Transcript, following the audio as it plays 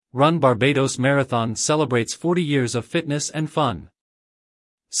Run Barbados Marathon celebrates 40 years of fitness and fun.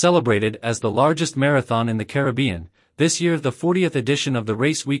 Celebrated as the largest marathon in the Caribbean, this year the 40th edition of the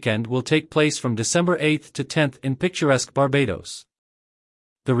race weekend will take place from December 8th to 10th in picturesque Barbados.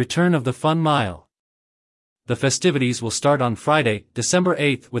 The return of the Fun Mile. The festivities will start on Friday, December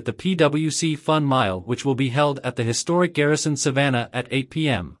 8th with the PWC Fun Mile, which will be held at the historic Garrison Savannah at 8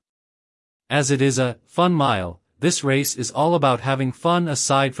 p.m. As it is a fun mile, this race is all about having fun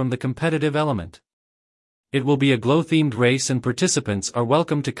aside from the competitive element. It will be a glow-themed race and participants are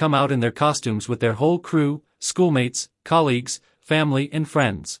welcome to come out in their costumes with their whole crew, schoolmates, colleagues, family and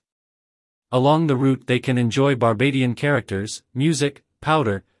friends. Along the route they can enjoy Barbadian characters, music,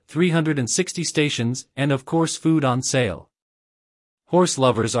 powder, 360 stations, and of course food on sale. Horse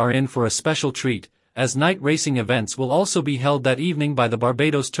lovers are in for a special treat, as night racing events will also be held that evening by the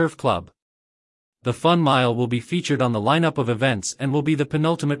Barbados Turf Club. The Fun Mile will be featured on the lineup of events and will be the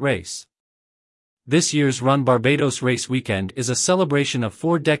penultimate race. This year's Run Barbados Race Weekend is a celebration of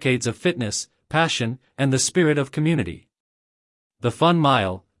 4 decades of fitness, passion, and the spirit of community. The Fun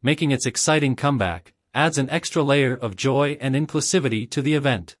Mile, making its exciting comeback, adds an extra layer of joy and inclusivity to the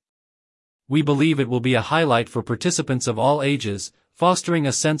event. We believe it will be a highlight for participants of all ages, fostering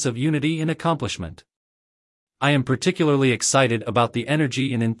a sense of unity and accomplishment. I am particularly excited about the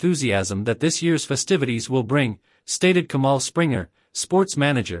energy and enthusiasm that this year's festivities will bring, stated Kamal Springer, sports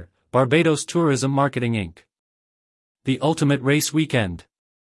manager, Barbados Tourism Marketing Inc. The ultimate race weekend.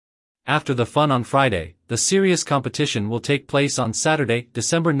 After the fun on Friday, the serious competition will take place on Saturday,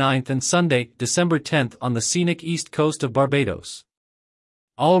 December 9th and Sunday, December 10th on the scenic east coast of Barbados.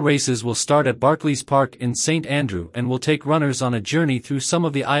 All races will start at Barclays Park in St. Andrew and will take runners on a journey through some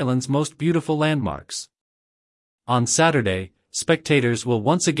of the island's most beautiful landmarks. On Saturday, spectators will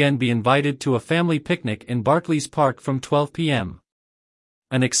once again be invited to a family picnic in Barclays Park from 12 p.m.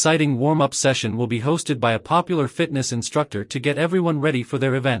 An exciting warm-up session will be hosted by a popular fitness instructor to get everyone ready for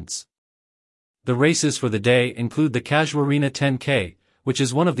their events. The races for the day include the Casuarina 10K, which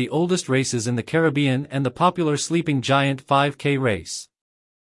is one of the oldest races in the Caribbean, and the popular Sleeping Giant 5K race.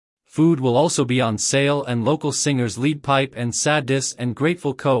 Food will also be on sale and local singers Lead Pipe and Saddis and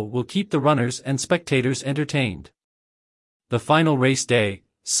Grateful Co. will keep the runners and spectators entertained. The final race day,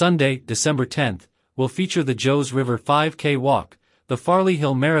 Sunday, December 10th, will feature the Joes River 5K Walk, the Farley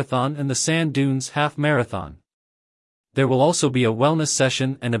Hill Marathon and the Sand Dunes Half Marathon. There will also be a wellness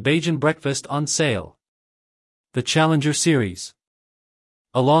session and a Bajan breakfast on sale. The Challenger Series.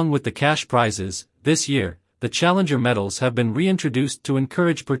 Along with the cash prizes, this year, the Challenger medals have been reintroduced to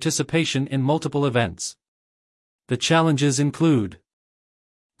encourage participation in multiple events. The challenges include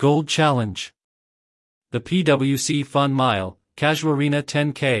Gold Challenge, the PWC Fun Mile, Casuarina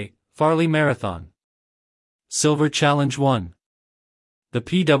 10K, Farley Marathon. Silver Challenge 1, the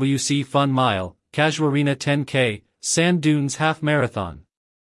PWC Fun Mile, Casuarina 10K, Sand Dunes Half Marathon.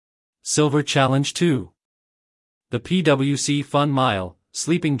 Silver Challenge 2, the PWC Fun Mile,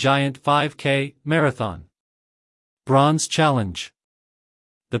 Sleeping Giant 5K, Marathon. Bronze Challenge,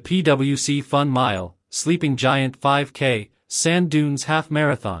 the PWC Fun Mile, Sleeping Giant 5K, Sand Dunes Half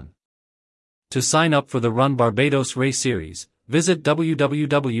Marathon. To sign up for the Run Barbados Race Series, visit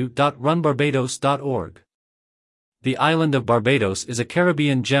www.runbarbados.org. The island of Barbados is a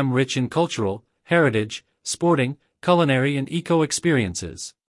Caribbean gem rich in cultural, heritage, sporting, culinary and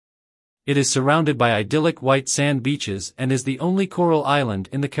eco-experiences. It is surrounded by idyllic white sand beaches and is the only coral island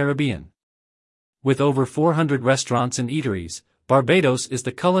in the Caribbean. With over 400 restaurants and eateries, Barbados is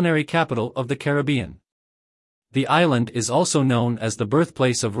the culinary capital of the Caribbean. The island is also known as the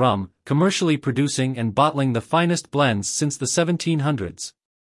birthplace of rum, commercially producing and bottling the finest blends since the 1700s.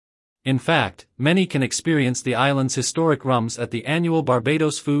 In fact, many can experience the island's historic rums at the annual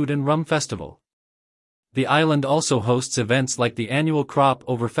Barbados Food and Rum Festival. The island also hosts events like the annual Crop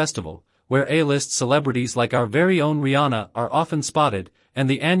Over Festival, where A-list celebrities like our very own Rihanna are often spotted, and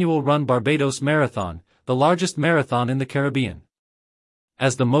the annual Run Barbados Marathon, the largest marathon in the Caribbean.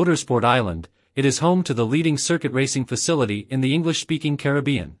 As the motorsport island, it is home to the leading circuit racing facility in the English-speaking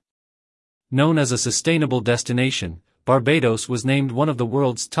Caribbean. Known as a sustainable destination, Barbados was named one of the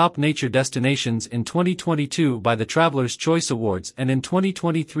world's top nature destinations in 2022 by the Traveler's Choice Awards and in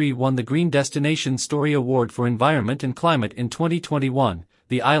 2023 won the Green Destination Story Award for Environment and Climate. In 2021,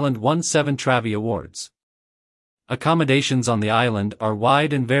 the island won 7 Travie Awards. Accommodations on the island are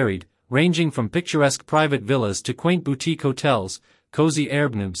wide and varied, ranging from picturesque private villas to quaint boutique hotels, cozy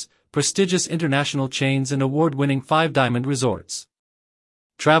Airbnbs, prestigious international chains and award-winning five-diamond resorts.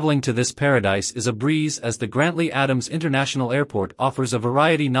 Traveling to this paradise is a breeze as the Grantley Adams International Airport offers a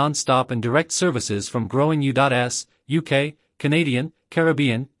variety non-stop and direct services from growing U.S., UK, Canadian,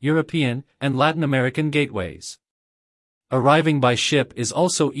 Caribbean, European, and Latin American gateways. Arriving by ship is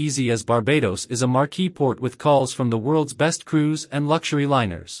also easy as Barbados is a marquee port with calls from the world's best cruise and luxury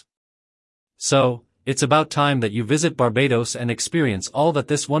liners. So, it's about time that you visit Barbados and experience all that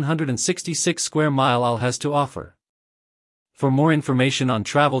this 166 square mile isle has to offer. For more information on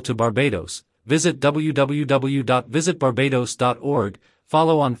travel to Barbados, visit www.visitbarbados.org,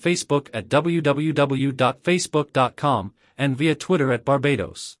 follow on Facebook at www.facebook.com, and via Twitter at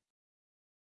Barbados.